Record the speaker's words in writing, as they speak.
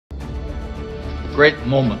Great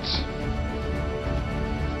moments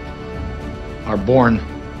are born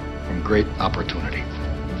from great opportunity.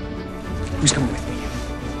 Who's coming with me?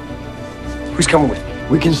 Who's coming with me?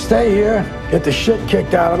 We can stay here, get the shit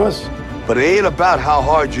kicked out of us. But it ain't about how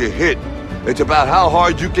hard you hit. It's about how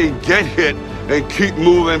hard you can get hit and keep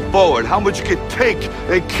moving forward. How much you can take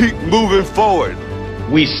and keep moving forward.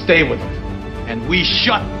 We stay with them, and we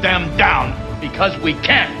shut them down because we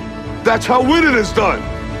can. That's how winning is done.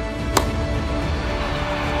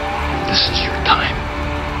 This is your time.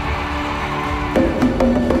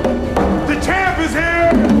 The champ is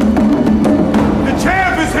here! The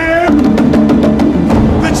champ is here!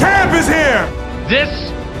 The champ is here!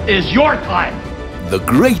 This is your time. The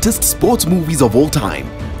greatest sports movies of all time,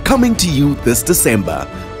 coming to you this December,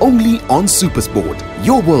 only on SuperSport,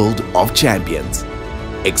 your world of champions.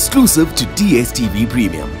 Exclusive to DSTV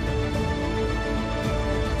Premium.